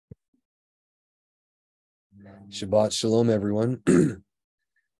Shabbat Shalom, everyone.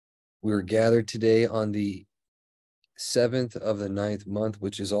 We were gathered today on the 7th of the 9th month,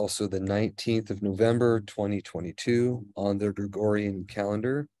 which is also the 19th of November, 2022 on the Gregorian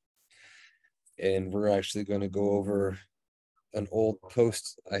calendar. And we're actually going to go over an old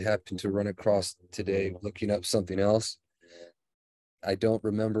post I happened to run across today looking up something else. I don't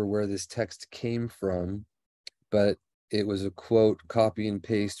remember where this text came from, but it was a quote, copy and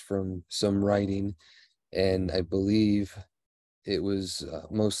paste from some writing, and I believe it was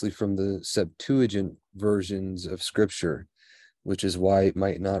mostly from the Septuagint versions of Scripture, which is why it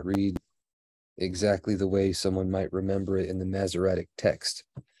might not read exactly the way someone might remember it in the Masoretic text.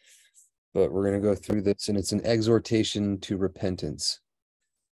 But we're going to go through this, and it's an exhortation to repentance.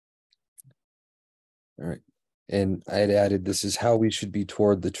 All right. And I had added, this is how we should be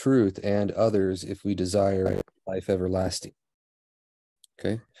toward the truth and others if we desire life everlasting.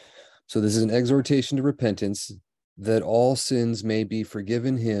 Okay. So this is an exhortation to repentance, that all sins may be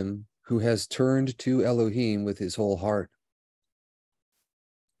forgiven him who has turned to Elohim with his whole heart.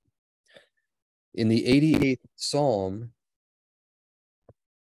 In the 88th Psalm,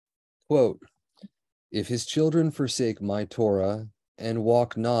 quote, if his children forsake my Torah and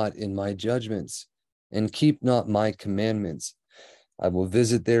walk not in my judgments and keep not my commandments, I will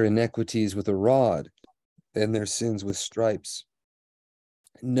visit their iniquities with a rod and their sins with stripes.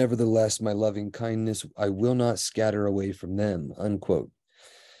 Nevertheless, my loving kindness I will not scatter away from them, unquote.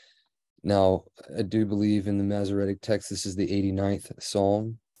 Now, I do believe in the Masoretic text, this is the 89th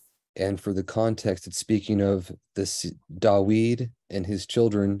Psalm. And for the context, it's speaking of this Dawid and his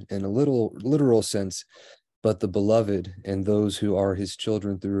children in a literal sense, but the beloved and those who are his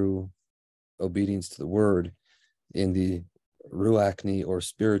children through obedience to the word in the ruachni or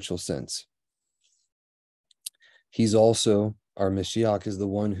spiritual sense. He's also, our Mashiach is the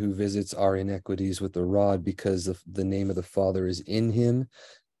one who visits our iniquities with the rod, because the name of the Father is in him,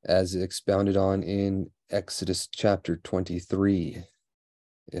 as expounded on in Exodus chapter 23,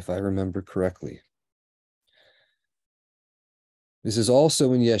 if I remember correctly. This is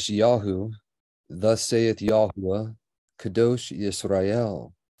also in Yeshayahu, thus saith Yahuwah, Kadosh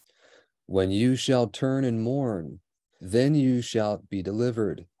Yisrael, when you shall turn and mourn, then you shalt be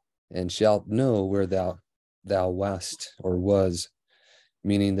delivered, and shalt know where thou wast or was,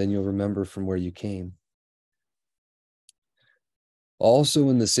 meaning then you'll remember from where you came. Also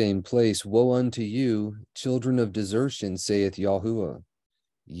in the same place, woe unto you, children of desertion, saith Yahuwah,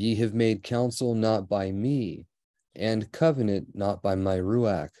 ye have made counsel not by me, and covenant not by my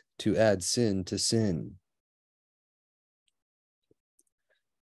ruach, to add sin to sin.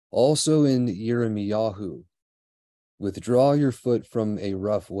 Also in Yirmiyahu, withdraw your foot from a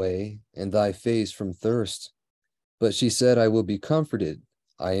rough way, and thy face from thirst. But she said, I will be comforted.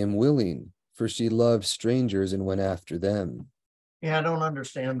 I am willing, for she loved strangers and went after them. Yeah, I don't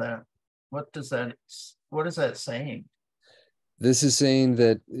understand that. What is that saying? This is saying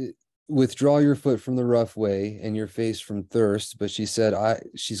that withdraw your foot from the rough way and your face from thirst. But she said,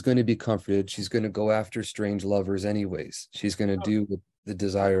 she's going to be comforted. She's going to go after strange lovers anyways. She's going to do what the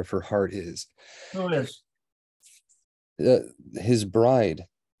desire of her heart is. Who is? His bride,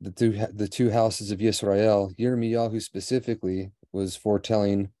 the two houses of Yisrael. Yirmiyahu specifically was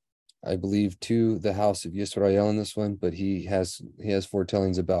foretelling, I believe, to the house of Yisrael in this one, but he has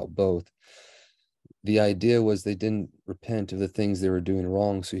foretellings about both. The idea was they didn't repent of the things they were doing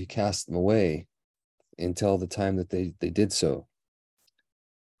wrong, so he cast them away until the time that they did so.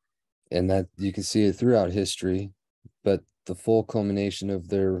 And that you can see it throughout history, but the full culmination of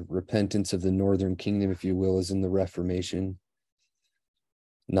their repentance of the northern kingdom, if you will, is in the Reformation.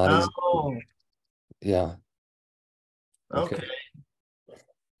 Not yeah. Okay.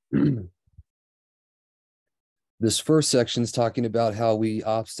 This first section is talking about how we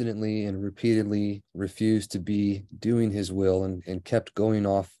obstinately and repeatedly refused to be doing his will and kept going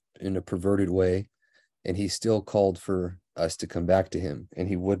off in a perverted way. And he still called for us to come back to him, and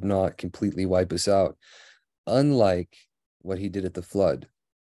he would not completely wipe us out, unlike what he did at the flood.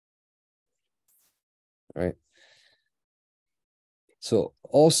 All right. So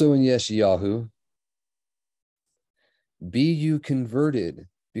also in Yeshayahu, be you converted,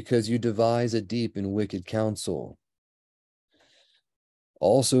 because you devise a deep and wicked counsel.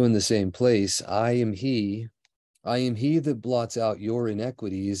 Also in the same place, I am he that blots out your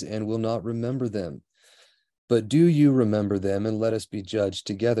iniquities and will not remember them. But do you remember them, and let us be judged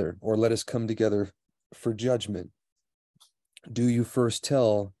together, or let us come together for judgment. Do you first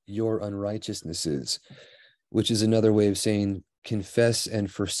tell your unrighteousnesses, which is another way of saying confess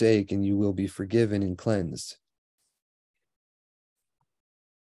and forsake, and you will be forgiven and cleansed.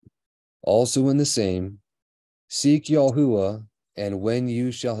 Also in the same, Seek Yahuwah, and when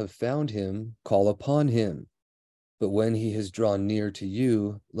you shall have found him, call upon him. But when he has drawn near to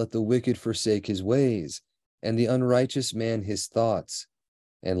you, let the wicked forsake his ways, and the unrighteous man his thoughts,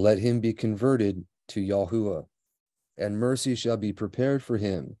 and let him be converted to Yahuwah, and mercy shall be prepared for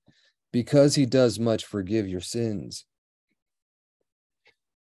him, because he does much forgive your sins.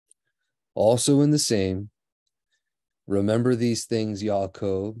 Also in the same, remember these things,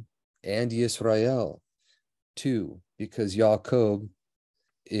 Yaakov and Yisrael, too, because Yaakov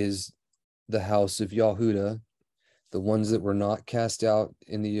is the house of Yahudah, the ones that were not cast out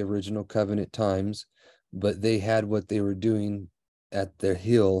in the original covenant times, but they had what they were doing at the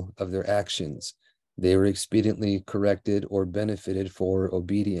heel of their actions. They were expediently corrected or benefited for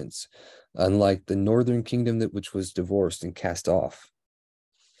obedience, unlike the northern kingdom which was divorced and cast off.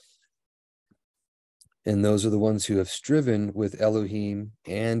 And those are the ones who have striven with Elohim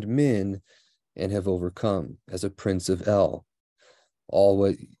and Min and have overcome as a prince of El. All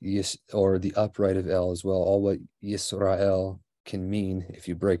what or the upright of El as well, all what Yisrael can mean if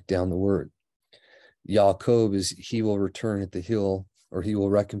you break down the word. Yaakov is he will return at the hill, or he will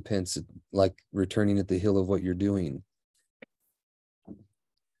recompense it like returning at the hill of what you're doing.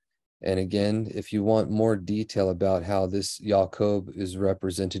 And again, if you want more detail about how this Yaakov is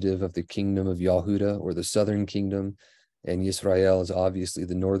representative of the kingdom of Yahudah or the southern kingdom, and Yisrael is obviously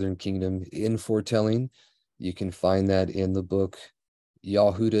the northern kingdom in foretelling, you can find that in the book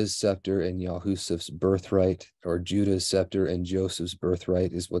Yahudah's Scepter and Yahusef's Birthright, or Judah's Scepter and Joseph's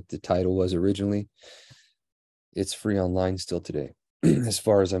Birthright is what the title was originally. It's free online still today, as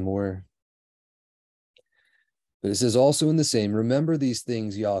far as I'm aware. But it says also in the same, remember these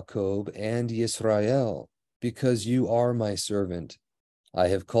things, Yaakov and Yisrael, because you are my servant. I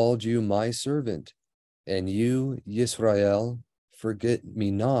have called you my servant, and you, Yisrael, forget me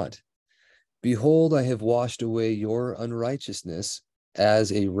not. Behold, I have washed away your unrighteousness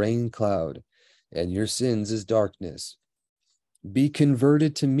as a rain cloud, and your sins as darkness. Be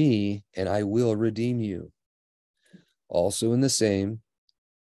converted to me, and I will redeem you. Also in the same,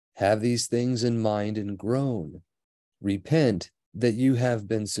 have these things in mind and groan. Repent that you have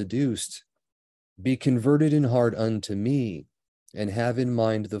been seduced. Be converted in heart unto me, and have in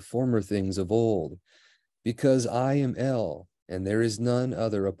mind the former things of old, because I am El, and there is none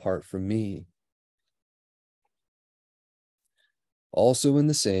other apart from me. Also in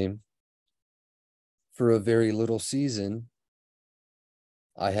the same, for a very little season,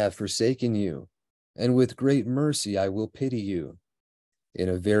 I have forsaken you, and with great mercy I will pity you. In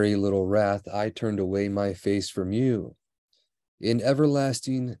a very little wrath I turned away my face from you. In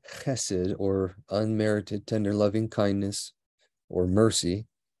everlasting chesed, or unmerited tender loving kindness, or mercy,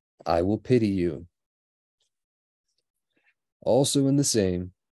 I will pity you. Also in the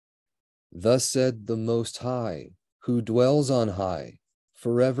same, thus said the Most High, who dwells on high,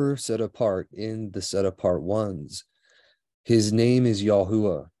 forever set apart in the set apart ones. His name is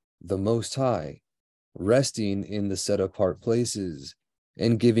Yahuwah, the Most High, resting in the set apart places,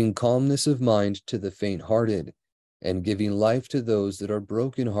 and giving calmness of mind to the faint-hearted, and giving life to those that are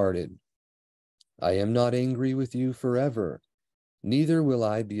broken-hearted. I am not angry with you forever, neither will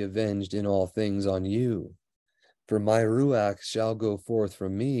I be avenged in all things on you. For my Ruach shall go forth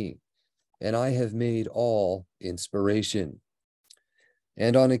from me, and I have made all inspiration.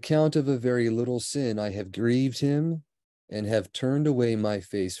 And on account of a very little sin I have grieved him, and have turned away my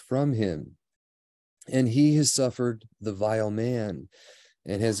face from him. And he has suffered the vile man,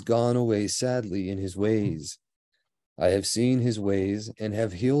 and has gone away sadly in his ways. I have seen his ways, and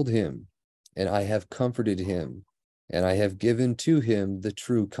have healed him, and I have comforted him, and I have given to him the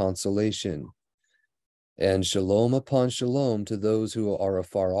true consolation. And shalom upon shalom to those who are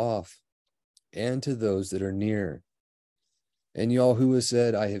afar off, and to those that are near. And Yahuwah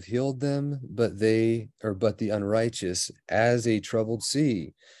said, I have healed them, but the unrighteous, as a troubled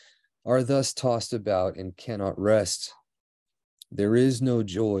sea, are thus tossed about and cannot rest. There is no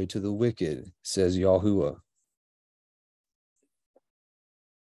joy to the wicked, says Yahuwah.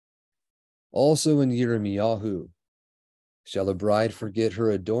 Also in Yirmiyahu, shall a bride forget her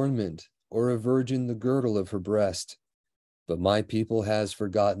adornment, or a virgin the girdle of her breast? But my people has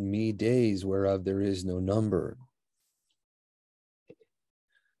forgotten me days whereof there is no number.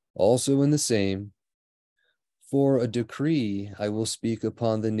 Also in the same, for a decree I will speak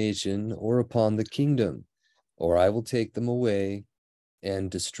upon the nation or upon the kingdom, or I will take them away and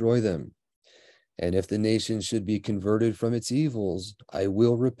destroy them. And if the nation should be converted from its evils, I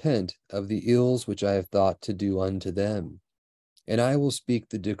will repent of the ills which I have thought to do unto them. And I will speak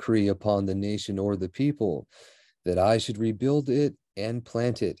the decree upon the nation or the people, that I should rebuild it and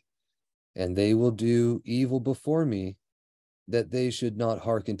plant it, and they will do evil before me, that they should not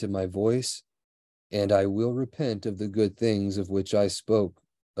hearken to my voice, and I will repent of the good things of which I spoke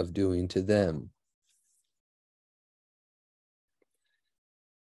of doing to them.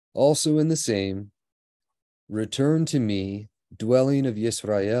 Also in the same, return to me, dwelling of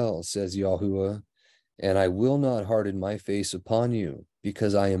Yisrael, says Yahuwah, and I will not harden my face upon you,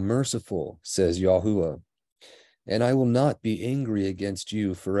 because I am merciful, says Yahuwah, and I will not be angry against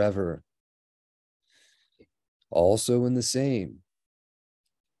you forever. Also in the same,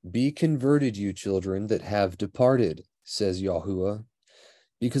 be converted, you children that have departed, says Yahuwah,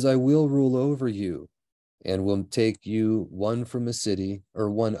 because I will rule over you, and will take you one from a city, or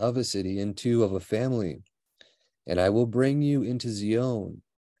one of a city, and two of a family. And I will bring you into Zion,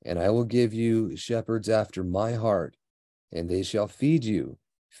 and I will give you shepherds after my heart, and they shall feed you,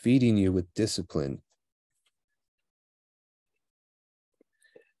 feeding you with discipline.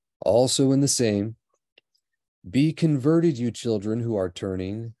 Also in the same, be converted, you children who are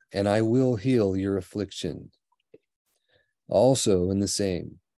turning, and I will heal your affliction. Also in the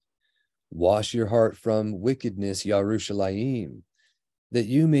same, wash your heart from wickedness, Yarushalayim, that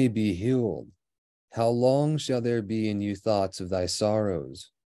you may be healed. How long shall there be in you thoughts of thy sorrows?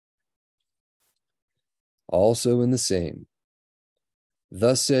 Also in the same,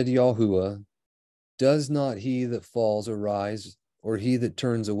 thus said Yahuwah, does not he that falls arise, or he that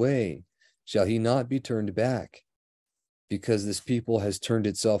turns away, shall he not be turned back? Because this people has turned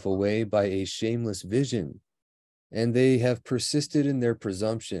itself away by a shameless vision, and they have persisted in their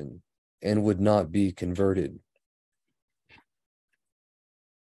presumption, and would not be converted.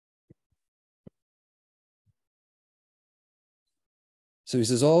 So he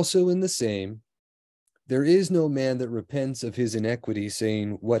says, also in the same, there is no man that repents of his iniquity,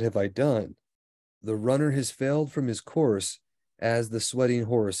 saying, what have I done? The runner has failed from his course, as the sweating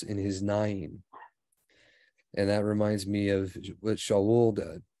horse in his neighing. And that reminds me of what Shaul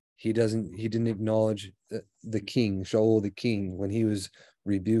did. He didn't acknowledge the king, Shaul the king, when he was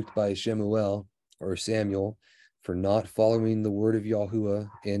rebuked by Shemuel or Samuel for not following the word of Yahuwah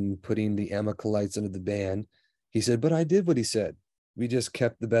and putting the Amalekites under the ban. He said, but I did what he said. We just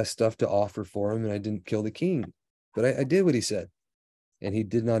kept the best stuff to offer for him, and I didn't kill the king. But I did what he said. And he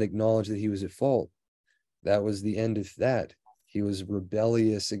did not acknowledge that he was at fault. That was the end of that. He was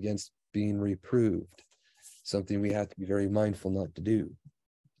rebellious against being reproved, something we have to be very mindful not to do.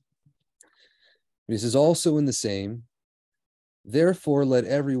 This is also in the same, therefore let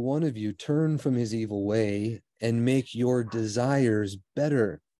every one of you turn from his evil way and make your desires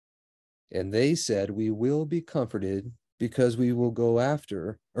better. And they said, we will be comforted, because we will go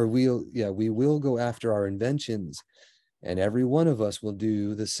after, we will go after our inventions, and every one of us will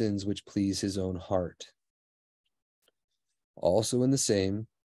do the sins which please his own heart. Also in the same,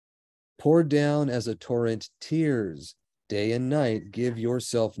 pour down as a torrent tears, day and night, give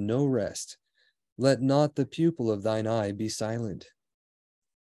yourself no rest. Let not the pupil of thine eye be silent.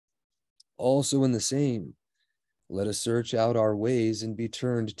 Also in the same, let us search out our ways and be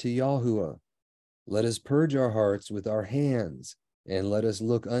turned to Yahuwah. Let us purge our hearts with our hands, and let us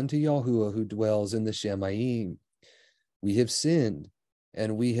look unto Yahuwah who dwells in the Shemayim. We have sinned,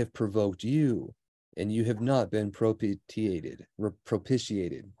 and we have provoked you, and you have not been propitiated.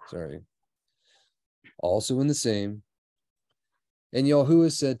 Also in the same, and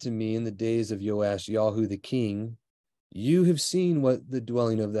Yahuwah said to me in the days of Joash Yahu the king, you have seen what the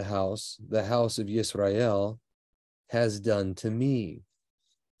dwelling of the house of Yisrael, has done to me.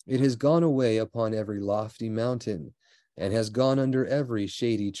 It has gone away upon every lofty mountain, and has gone under every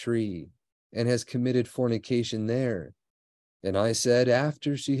shady tree, and has committed fornication there. And I said,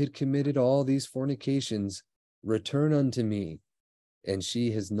 after she had committed all these fornications, return unto me, and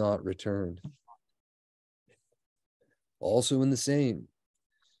she has not returned. Also in the same,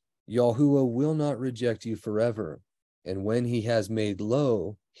 Yahuwah will not reject you forever, and when he has made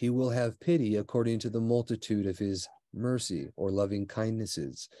low, he will have pity according to the multitude of his mercy or loving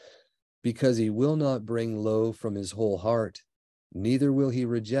kindnesses, because he will not bring low from his whole heart, neither will he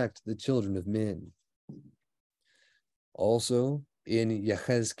reject the children of men. Also in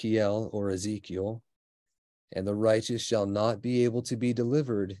Yechezkiel or Ezekiel, and the righteous shall not be able to be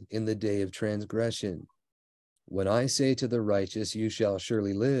delivered in the day of transgression. When I say to the righteous, you shall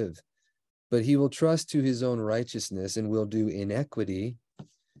surely live, but he will trust to his own righteousness and will do iniquity.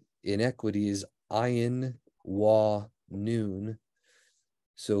 Iniquity is ayin, wa, nun.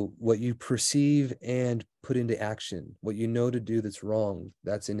 So what you perceive and put into action, what you know to do that's wrong,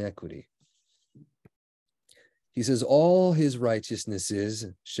 that's iniquity. He says, all his righteousnesses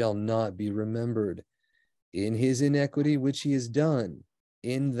shall not be remembered. In his iniquity which he has done,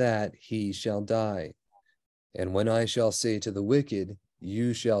 in that he shall die. And when I shall say to the wicked,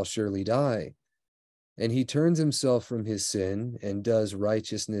 you shall surely die, and he turns himself from his sin and does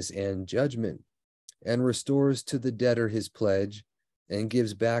righteousness and judgment, and restores to the debtor his pledge, and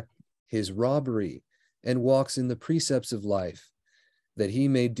gives back his robbery, and walks in the precepts of life, that he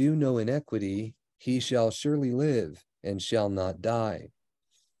may do no iniquity, he shall surely live, and shall not die.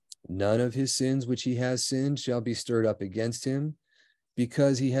 None of his sins which he has sinned shall be stirred up against him,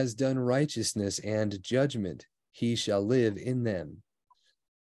 because he has done righteousness and judgment, he shall live in them.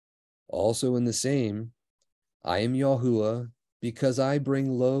 Also in the same, I am Yahuwah, because I bring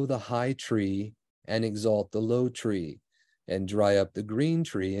low the high tree, and exalt the low tree, and dry up the green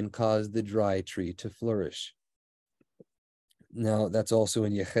tree, and cause the dry tree to flourish. Now, that's also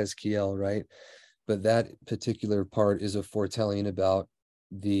in Yechezkiel, right? But that particular part is a foretelling about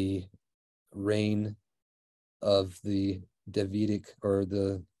the reign of the Davidic, or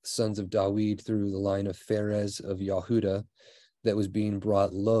the sons of Dawid, through the line of Pharez of Yehuda, that was being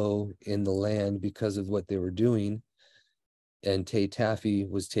brought low in the land because of what they were doing. And Tafi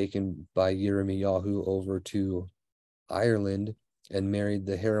was taken by Yirmiyahu over to Ireland and married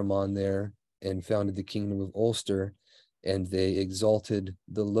the Haramon there and founded the kingdom of Ulster. And they exalted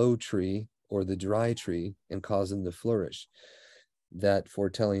the low tree, or the dry tree, and caused them to flourish. That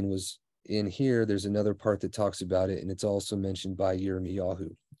foretelling was in here. There's another part that talks about it, and it's also mentioned by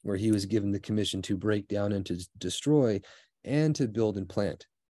Yirmiyahu, where he was given the commission to break down and to destroy and to build and plant.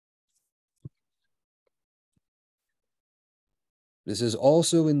 This is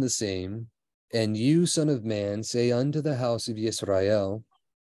also in the same, and you, son of man, say unto the house of Yisrael,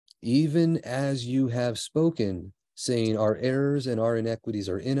 even as you have spoken, saying, our errors and our iniquities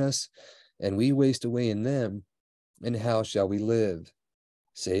are in us, and we waste away in them, and how shall we live?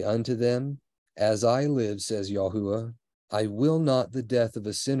 Say unto them, as I live, says Yahuwah, I will not the death of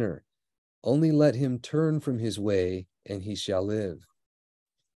a sinner, only let him turn from his way, and he shall live.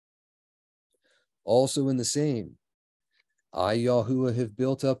 Also in the same, I, Yahuwah, have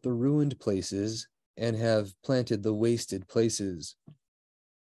built up the ruined places, and have planted the wasted places.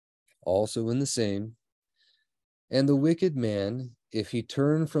 Also in the same, and the wicked man, if he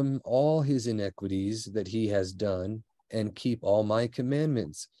turn from all his iniquities that he has done, and keep all my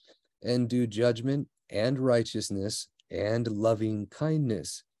commandments, and do judgment and righteousness and loving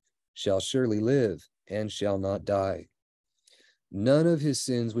kindness, shall surely live, and shall not die. None of his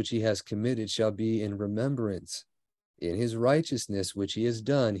sins which he has committed shall be in remembrance. In his righteousness which he has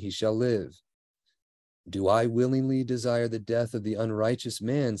done, he shall live. Do I willingly desire the death of the unrighteous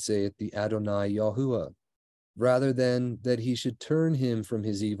man, saith the Adonai Yahuwah, rather than that he should turn him from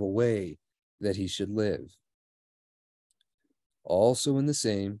his evil way, that he should live? Also in the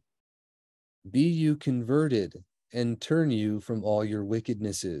same, be you converted, and turn you from all your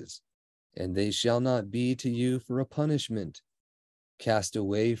wickednesses, and they shall not be to you for a punishment. Cast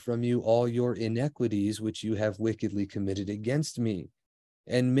away from you all your iniquities which you have wickedly committed against me,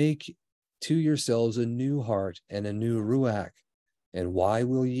 and make to yourselves a new heart and a new ruach. And why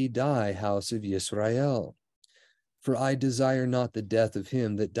will ye die, house of Yisrael? For I desire not the death of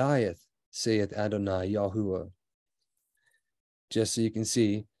him that dieth, saith Adonai Yahuwah. Just so you can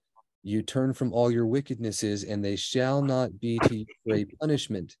see, you turn from all your wickednesses, and they shall not be to you for a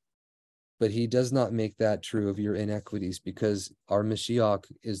punishment. But he does not make that true of your iniquities, because our Mashiach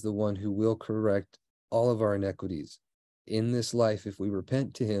is the one who will correct all of our iniquities in this life if we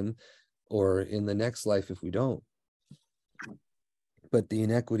repent to him, or in the next life if we don't. But the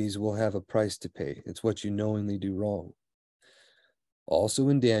iniquities will have a price to pay. It's what you knowingly do wrong. Also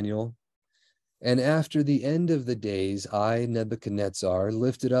in Daniel, and after the end of the days, I, Nebuchadnezzar,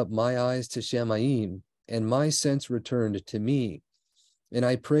 lifted up my eyes to Shamayim, and my sense returned to me. And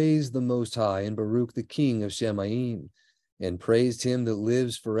I praised the Most High, and Baruch the King of Shamayim, and praised him that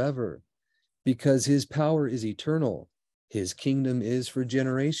lives forever, because his power is eternal, his kingdom is for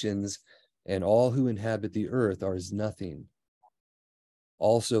generations, and all who inhabit the earth are as nothing.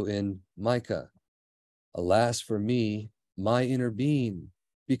 Also in Micah, alas for me, my inner being,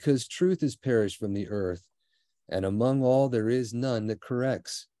 because truth is perished from the earth, and among all there is none that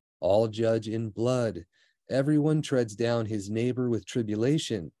corrects. All judge in blood. Everyone treads down his neighbor with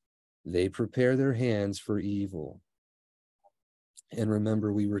tribulation. They prepare their hands for evil. And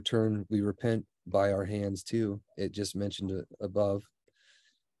remember, we repent by our hands too. It just mentioned it above.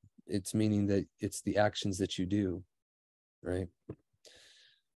 It's meaning that it's the actions that you do, right?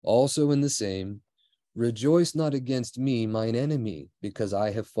 Also in the same, rejoice not against me, mine enemy, because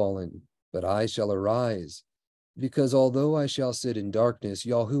I have fallen, but I shall arise. Because although I shall sit in darkness,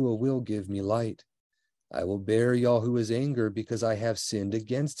 Yahuwah will give me light. I will bear Yahuwah's anger because I have sinned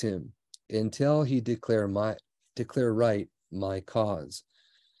against him, until he declare right my cause.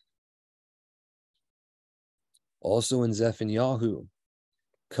 Also in Zephaniah,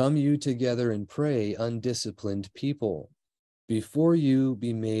 come you together and pray, undisciplined people. Before you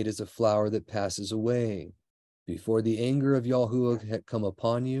be made as a flower that passes away. Before the anger of Yahuwah had come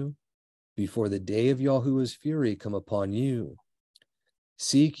upon you, before the day of Yahuwah's fury come upon you.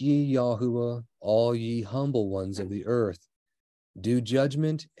 Seek ye Yahuwah, all ye humble ones of the earth. Do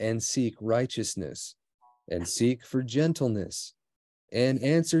judgment and seek righteousness, and seek for gentleness, and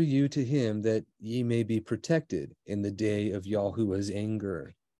answer you to him that ye may be protected in the day of Yahuwah's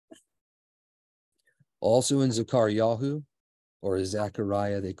anger. Also in Zechariah, or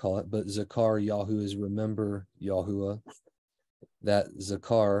Zechariah they call it, but Zechariah is remember Yahuwah. That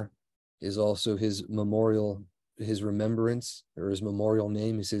Zechar is also his memorial, his remembrance, or his memorial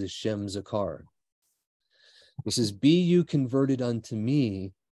name. He says Shem Zechar. He says, be you converted unto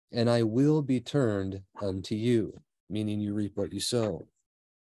me, and I will be turned unto you, meaning you reap what you sow.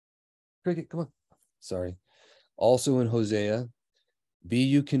 Cricket, come on. Sorry. Also in Hosea, be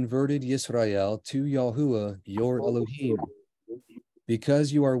you converted, Yisrael, to Yahuwah, your Elohim,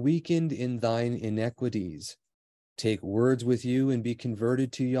 because you are weakened in thine iniquities. Take words with you and be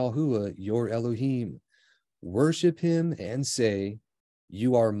converted to Yahuwah, your Elohim. Worship him and say,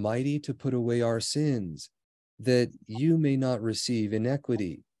 you are mighty to put away our sins, that you may not receive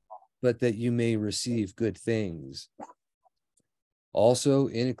iniquity, but that you may receive good things. Also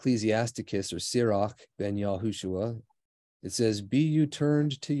in Ecclesiasticus, or Sirach ben Yahushua, it says, be you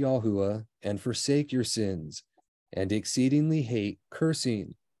turned to Yahuwah and forsake your sins, and exceedingly hate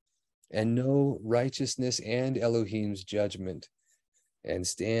cursing, and know righteousness and Elohim's judgment, and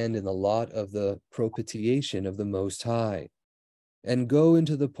stand in the lot of the propitiation of the Most High, and go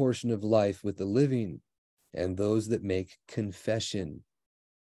into the portion of life with the living, and those that make confession.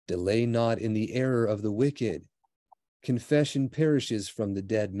 Delay not in the error of the wicked. Confession perishes from the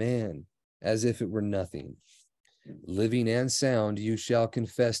dead man, as if it were nothing. Living and sound you shall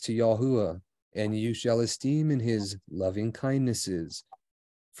confess to Yahuwah, and you shall esteem in his loving kindnesses.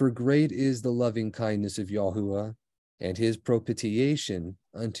 For great is the loving kindness of Yahuwah, and his propitiation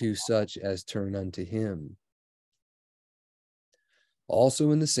unto such as turn unto him.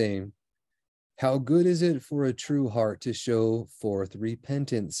 Also in the same, how good is it for a true heart to show forth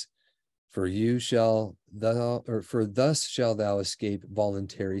repentance, for thus shall thou escape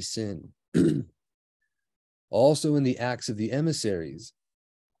voluntary sin. Also in the Acts of the Emissaries,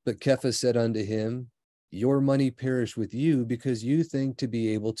 but Kepha said unto him, your money perish with you, because you think to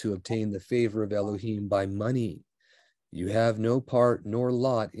be able to obtain the favor of Elohim by money. You have no part nor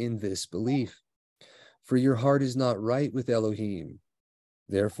lot in this belief, for your heart is not right with Elohim.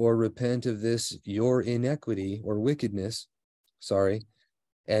 Therefore repent of this your iniquity or wickedness,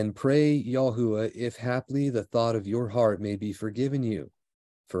 and pray Yahuwah if haply the thought of your heart may be forgiven you.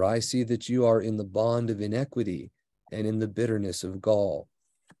 For I see that you are in the bond of iniquity and in the bitterness of gall.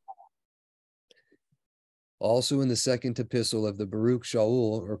 Also in the second epistle of the Baruch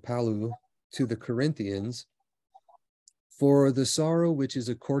Shaul, or Palu, to the Corinthians, for the sorrow which is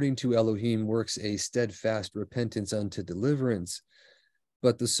according to Elohim works a steadfast repentance unto deliverance,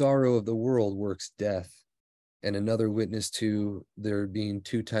 but the sorrow of the world works death. And another witness to there being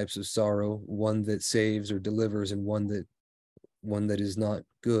two types of sorrow, one that saves or delivers and one that is not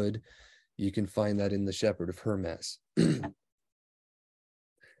good. You can find that in the Shepherd of Hermas. This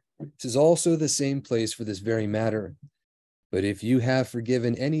is also the same place for this very matter. But if you have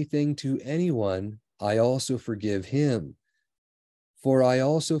forgiven anything to anyone, I also forgive him. For I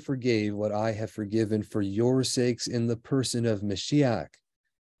also forgave what I have forgiven for your sakes in the person of Mashiach,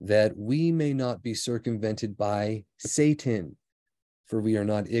 that we may not be circumvented by Satan, for we are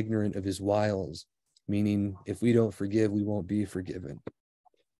not ignorant of his wiles, meaning if we don't forgive, we won't be forgiven.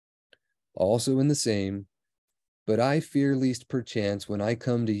 Also in the same, but I fear lest perchance when I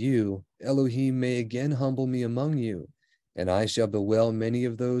come to you, Elohim may again humble me among you, and I shall bewail many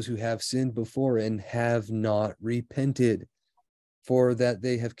of those who have sinned before and have not repented, for that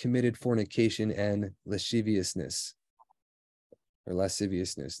they have committed fornication and lasciviousness.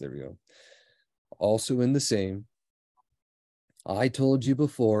 There we go. Also in the same, I told you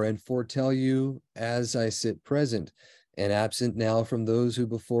before and foretell you as I sit present and absent now from those who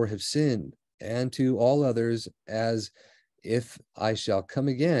before have sinned, and to all others, as if I shall come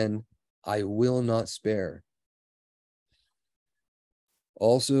again, I will not spare.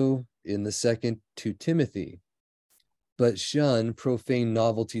 Also in the second to Timothy, but shun profane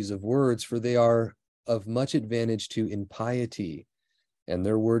novelties of words, for they are of much advantage to impiety, and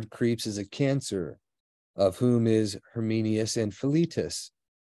their word creeps as a cancer, of whom is Herminius and Philetus,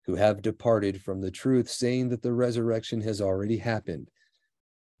 who have departed from the truth, saying that the resurrection has already happened,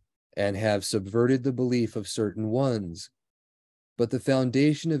 and have subverted the belief of certain ones. But the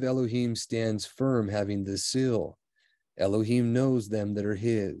foundation of Elohim stands firm, having this seal: Elohim knows them that are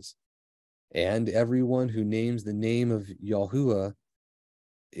his. And everyone who names the name of Yahuwah,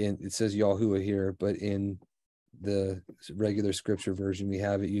 it says Yahuwah here, but in the regular scripture version we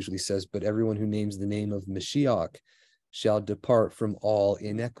have, it usually says, but everyone who names the name of Mashiach shall depart from all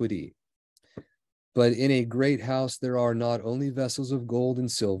iniquity. But in a great house there are not only vessels of gold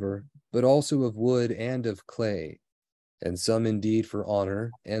and silver, but also of wood and of clay, and some indeed for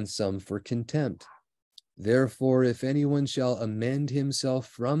honor, and some for contempt. Therefore, if anyone shall amend himself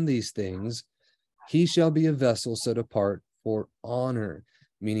from these things, he shall be a vessel set apart for honor,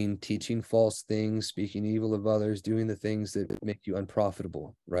 meaning teaching false things, speaking evil of others, doing the things that make you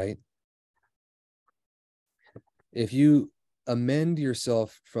unprofitable, right? If you amend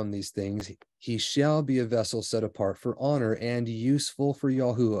yourself from these things, he shall be a vessel set apart for honor and useful for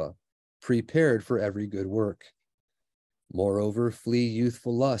Yahuwah, prepared for every good work. Moreover, flee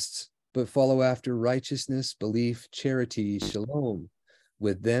youthful lusts, but follow after righteousness, belief, charity, shalom,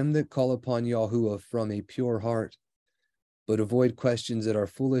 with them that call upon Yahuwah from a pure heart. But avoid questions that are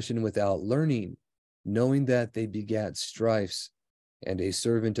foolish and without learning, knowing that they begat strifes. And a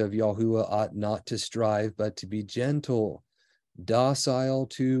servant of Yahuwah ought not to strive, but to be gentle, docile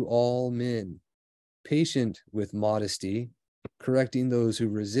to all men, patient with modesty, correcting those who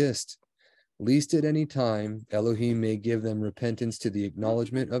resist, lest at any time Elohim may give them repentance to the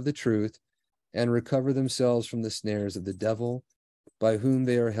acknowledgement of the truth, and recover themselves from the snares of the devil, by whom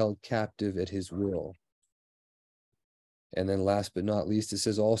they are held captive at his will. And then last but not least, it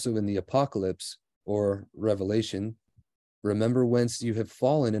says also in the Apocalypse or Revelation, remember whence you have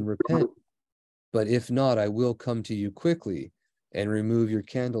fallen and repent. But if not, I will come to you quickly and remove your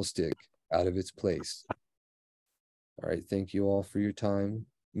candlestick out of its place. All right, thank you all for your time.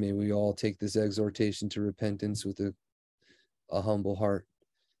 May we all take this exhortation to repentance with a humble heart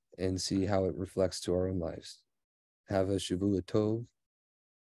and see how it reflects to our own lives. Have a Shavua Tov,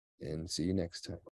 and see you next time.